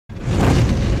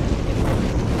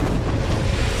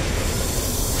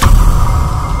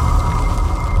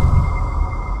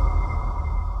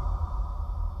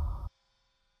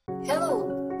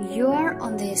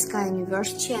the Sky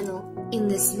Universe channel. In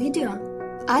this video,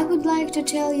 I would like to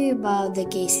tell you about the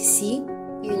KCC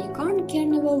Unicorn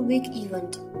Carnival Week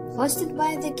event, hosted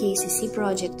by the KCC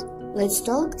project. Let's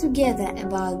talk together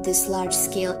about this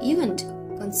large-scale event,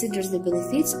 consider the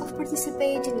benefits of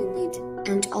participating in it,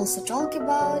 and also talk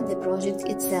about the project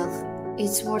itself.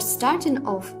 It's worth starting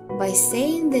off by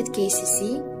saying that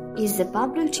KCC is the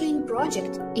public chain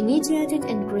project initiated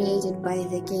and created by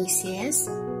the KCS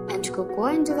and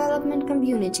KuCoin development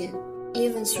community.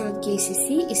 Even though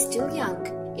KCC is still young,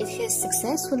 it has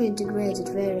successfully integrated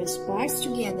various parts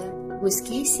together with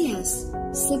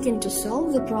KCS, seeking to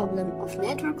solve the problem of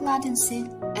network latency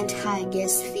and high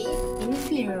gas fee in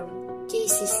Ethereum.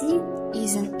 KCC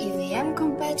is an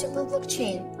EVM-compatible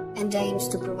blockchain and aims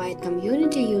to provide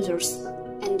community users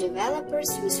and developers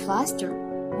with faster,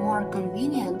 more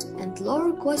convenient and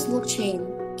lower-cost blockchain.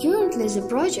 Currently, the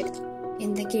project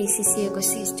in the KCC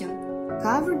ecosystem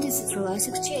covers decentralized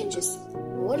exchanges,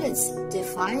 wallets,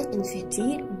 Defi,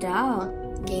 NFT, DAO,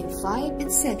 GameFi,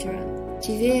 etc.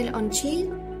 TVL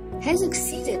on-chain has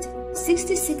exceeded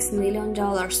 $66 million,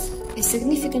 a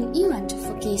significant event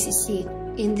for KCC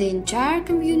in the entire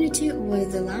community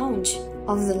with the launch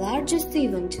of the largest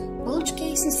event called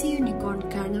KCC Unicorn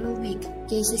Carnival Week.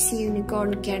 KCC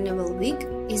Unicorn Carnival Week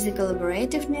is a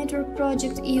collaborative network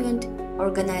project event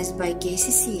organized by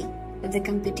KCC. The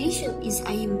competition is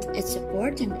aimed at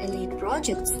supporting elite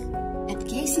projects at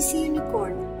KCC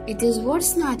Unicorn. It is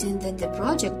worth noting that the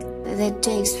project that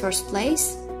takes first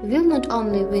place will not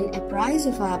only win a prize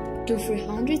of up to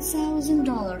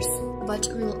 $300,000, but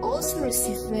will also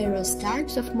receive various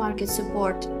types of market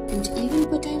support and even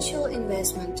potential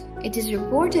investment. It is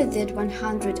reported that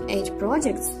 108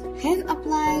 projects have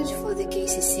applied for the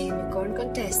KCC Unicorn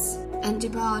contests, and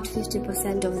about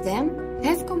 50% of them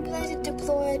have completed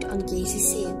deployed on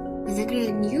KCC. The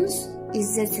great news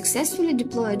is that successfully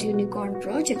deployed Unicorn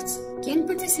projects can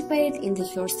participate in the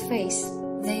first phase.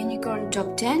 The Unicorn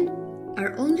Top 10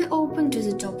 are only open to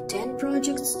the top 10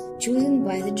 projects chosen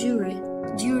by the jury.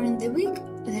 During the week,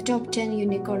 the top 10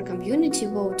 Unicorn community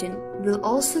voting will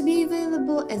also be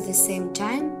available at the same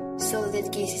time, so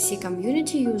that KCC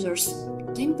community users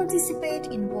can participate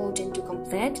in voting to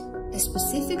complete a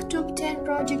specific top 10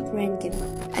 project ranking.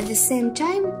 At the same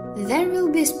time, there will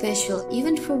be a special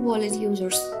event for wallet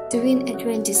users to win a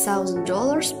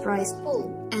 $20,000 prize pool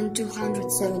and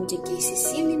 270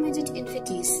 KCC limited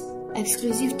NFTs.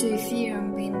 Exclusive to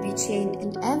Ethereum, BNB Chain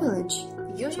and Avalanche,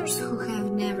 users who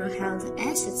have never held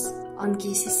assets on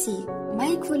KCC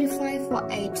may qualify for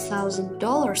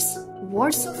 $8,000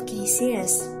 worth of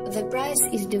KCS. The prize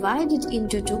is divided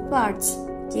into two parts: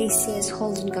 KCS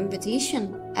Holding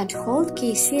Competition and Hold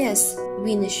KCS,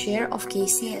 win a share of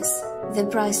KCS. The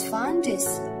prize fund is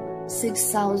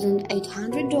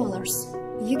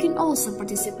 $6,800. You can also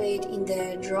participate in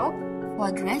the drop for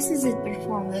addresses that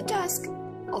perform the task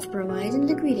of providing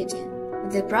liquidity.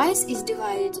 The prize is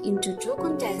divided into two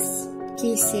contests: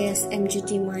 KCS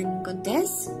MGT mining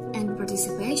contests and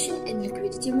participation in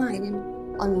liquidity mining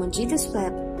on Mojida's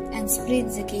web, and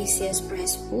split the KCS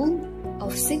prize pool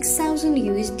of $6,000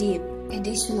 USD.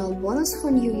 Additional bonus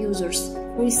for new users: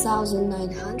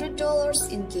 $3,900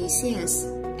 in KCS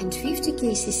and 50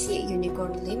 KCC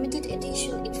Unicorn Limited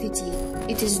Edition NFT.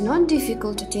 It is not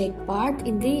difficult to take part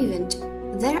in the event.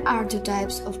 There are two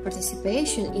types of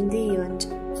participation in the event: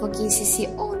 for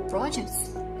KCC-owned projects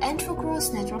and for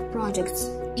cross-network projects.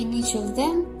 In each of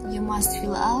them, you must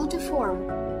fill out a form,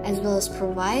 as well as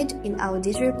provide an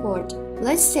audit report.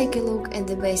 Let's take a look at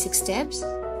the basic steps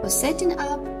for setting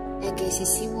up a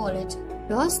KCC wallet.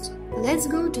 First, let's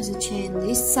go to the chain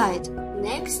list site.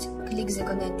 Next, click the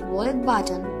Connect Wallet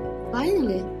button.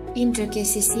 Finally, enter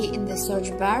KCC in the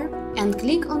search bar and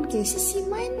click on KCC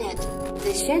Mainnet.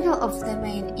 The schedule of the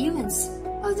main events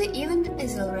of the event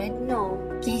is already known.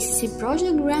 KCC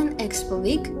Project Grand Expo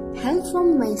Week held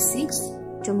from May 6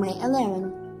 to May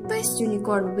 11, Best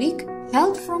Unicorn Week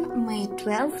held from May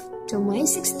 12 to May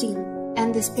 16,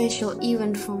 and the special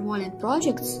event for wallet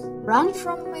projects run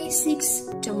from May 6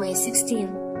 to May 16.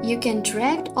 You can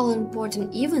track all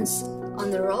important events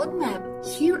on the roadmap.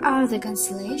 Here are the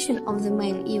cancellation of the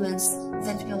main events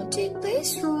that will take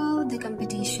place throughout the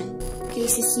competition.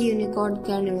 KCC Unicorn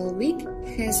Carnival Week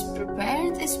has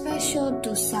prepared a special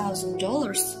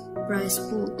 $2,000 prize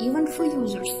pool event for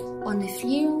users on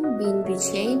Ethereum, BNB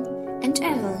Chain and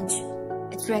Avalanche,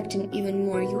 attracting even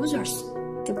more users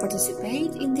to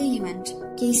participate in the event.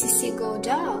 KCC Go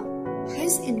DAO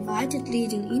has invited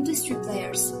leading industry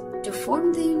players to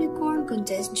form the Unicorn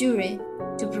Contest jury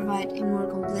to provide a more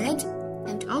complete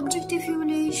and objective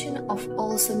evaluation of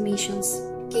all submissions.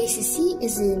 KCC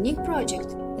is a unique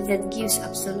project that gives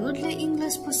absolutely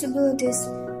endless possibilities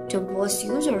to both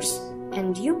users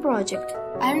and your project.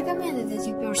 I recommend that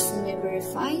you personally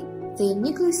verify the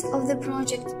uniqueness of the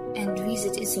project and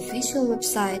visit its official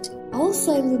website.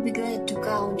 Also, I will be glad to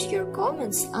count your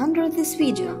comments under this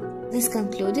video. This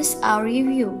concludes our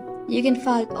review. You can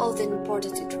find all the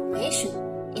important information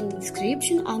in the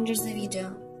description under the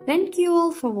video. Thank you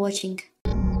all for watching.